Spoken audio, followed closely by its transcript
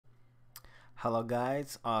Hello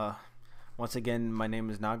guys, once again my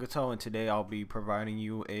name is Nagato and today I'll be providing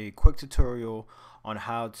you a quick tutorial on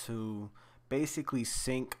how to basically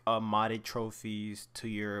sync modded trophies to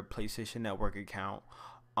your PlayStation Network account.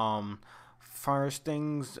 First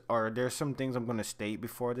things, or there's some things I'm going to state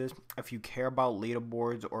before this. If you care about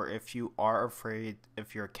leaderboards, or if you are afraid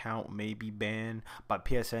if your account may be banned by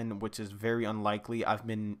PSN, which is very unlikely. I've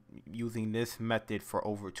been using this method for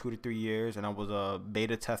over 2 to 3 years, and I was a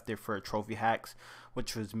beta tester for Trophy Hacks,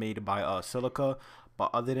 which was made by Silica.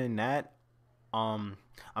 But other than that, I'm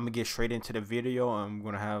gonna get straight into the video, and I'm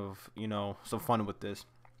gonna have some fun with this.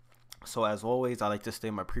 So as always, I like to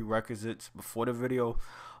state my prerequisites before the video.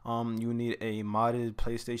 You need a modded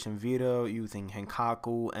PlayStation Vita using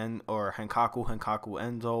Henkaku or Henkaku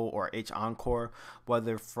enso or h-encore,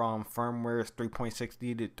 whether from firmware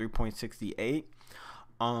 3.60 to 3.68.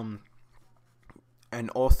 And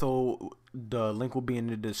also the link will be in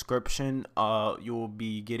the description. You will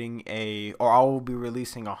be getting I will be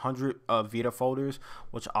releasing 100 Vita folders,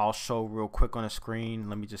 which I'll show real quick on the screen.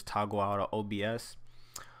 Let me just toggle out of OBS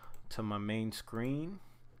to my main screen.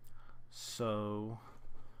 So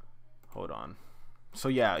hold on. So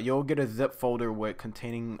yeah, you'll get a zip folder with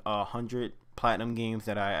containing 100 platinum games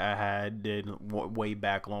that I did way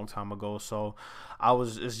back a long time ago. So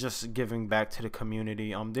it's just giving back to the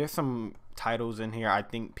community. There's some titles in here I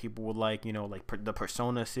think people would like, like the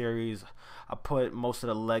Persona series. I put most of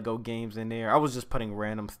the Lego games in there. I was just putting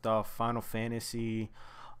random stuff, Final Fantasy,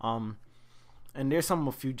 and there's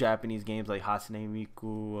a few Japanese games like Hatsune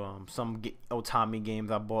Miku, some Otami games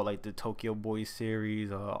I bought, like the Tokyo Boys series,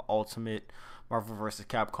 Ultimate, Marvel vs.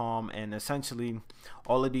 Capcom, and essentially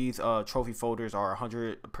all of these trophy folders are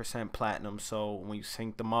 100% platinum. So when you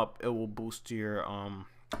sync them up, it will boost your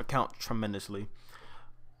account tremendously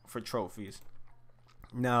for trophies.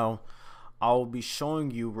 Now, I'll be showing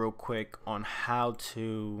you real quick on how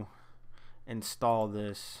to install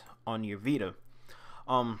this on your Vita.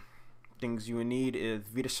 Things you would need is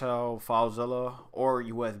VitaShell, FileZilla, or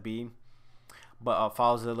USB, but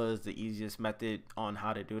FileZilla is the easiest method on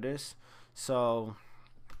how to do this. So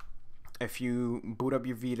if you boot up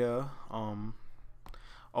your Vita,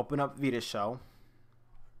 open up VitaShell,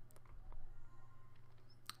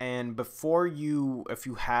 and if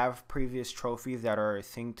you have previous trophies that are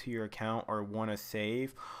synced to your account or want to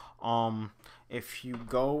save, if you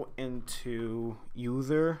go into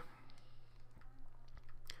user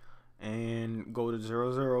and go to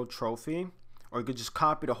 00 trophy, or you could just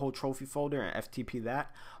copy the whole trophy folder and FTP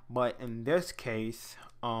that. But in this case,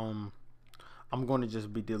 I'm going to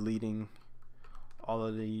just be deleting all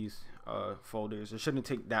of these folders. It shouldn't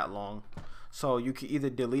take that long. So you can either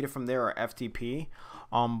delete it from there or FTP.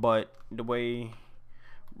 But the way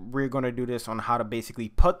we're going to do this on how to basically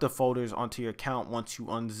put the folders onto your account once you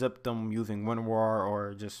unzip them using WinRAR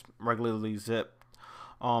or just regularly zip.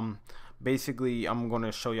 Basically, I'm going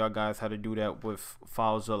to show y'all guys how to do that with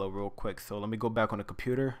FileZilla real quick. So let me go back on the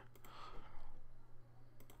computer.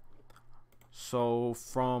 So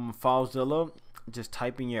from FileZilla, just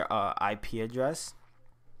type in your IP address,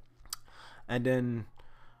 and then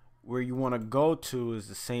where you want to go to is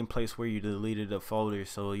the same place where you deleted the folder.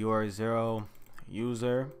 So UR0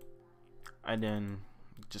 user, and then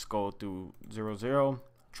just go through 00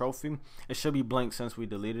 trophy. It should be blank since we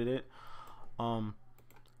deleted it.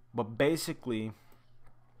 But basically,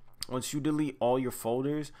 once you delete all your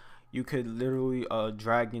folders, you could literally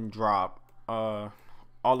drag and drop all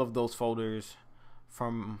of those folders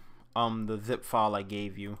from the zip file I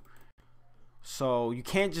gave you. So you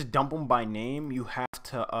can't just dump them by name. You have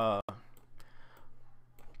to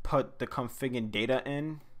put the config and data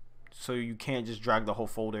in. So you can't just drag the whole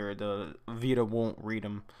folder. The Vita won't read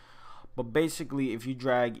them. But basically, if you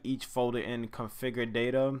drag each folder in configure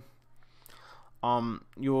data,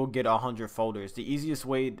 you'll get 100 folders. The easiest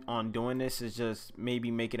way on doing this is just maybe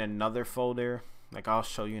making another folder. Like, I'll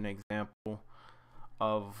show you an example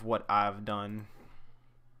of what I've done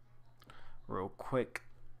real quick.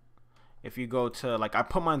 If you go to, like, I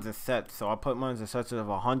put mine as sets, so I put mine as sets of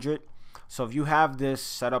 100. So if you have this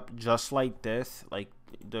set up just like this, like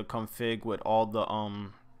the config with all the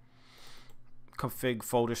config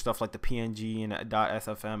folder stuff like the PNG and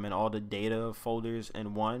 .sfm and all the data folders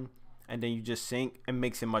in one, and then you just sync, it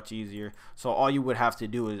makes it much easier. So all you would have to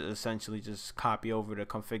do is essentially just copy over the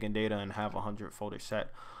config and data and have 100 folder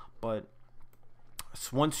set. But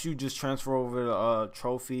once you just transfer over the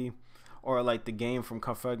trophy or like the game from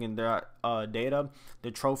config and data,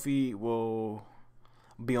 the trophy will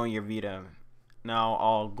be on your Vita. Now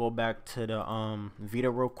I'll go back to the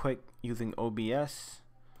Vita real quick using OBS.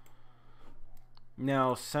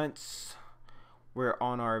 Now since we're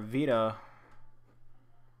on our Vita,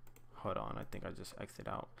 hold on, I think I just exited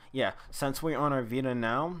out. Yeah, since we're on our Vita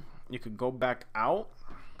now, you could go back out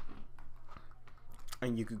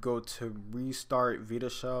and you could go to restart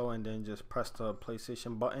VitaShell and then just press the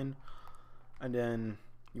PlayStation button, and then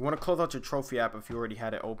you want to close out your trophy app if you already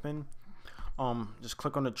had it open. Just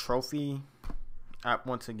click on the trophy app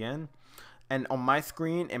once again, and on my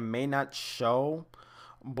screen it may not show,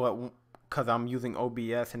 but because I'm using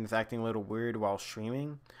OBS and it's acting a little weird while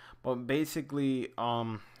streaming. But basically,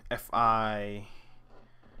 if I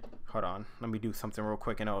hold on, let me do something real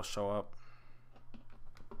quick and it'll show up.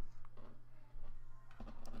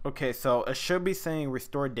 Okay, so it should be saying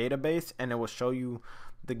restore database and it will show you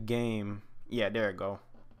the game. Yeah, there it go.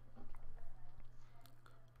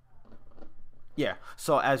 Yeah,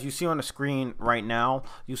 so as you see on the screen right now,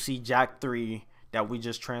 you see Jack 3 that we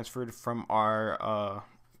just transferred from our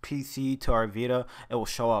PC to our Vita. It will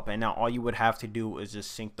show up, and now all you would have to do is just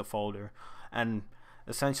sync the folder, and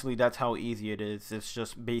essentially that's how easy it is. It's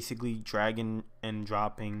just basically dragging and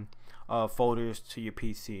dropping folders to your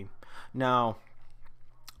PC. Now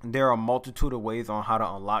there are a multitude of ways on how to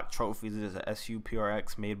unlock trophies. There's a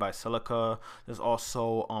SUPRX made by Silica. There's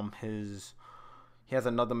also he has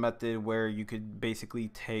another method where you could basically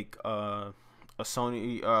take a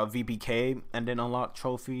Sony VPK and then unlock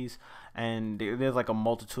trophies, and there's like a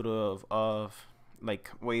multitude of like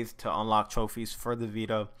ways to unlock trophies for the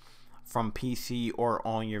Vita from PC or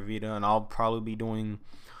on your Vita, and I'll probably be doing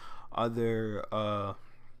other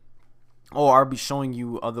I'll be showing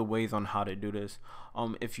you other ways on how to do this.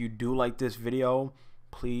 If you do like this video,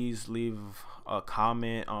 please leave a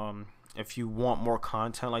comment. If you want more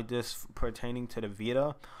content like this pertaining to the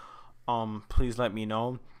Vita, please let me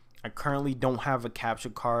know. I currently don't have a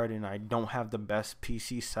capture card and I don't have the best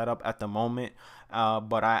PC setup at the moment,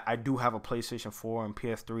 but I do have a PlayStation 4 and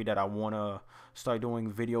PS3 that I want to start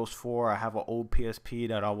doing videos for. I have an old PSP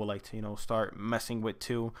that I would like to, you know, start messing with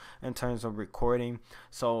too in terms of recording.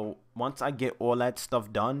 So once I get all that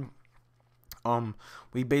stuff done,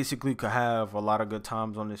 we basically could have a lot of good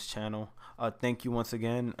times on this channel. Thank you once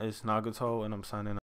again. It's Nagato and I'm signing out.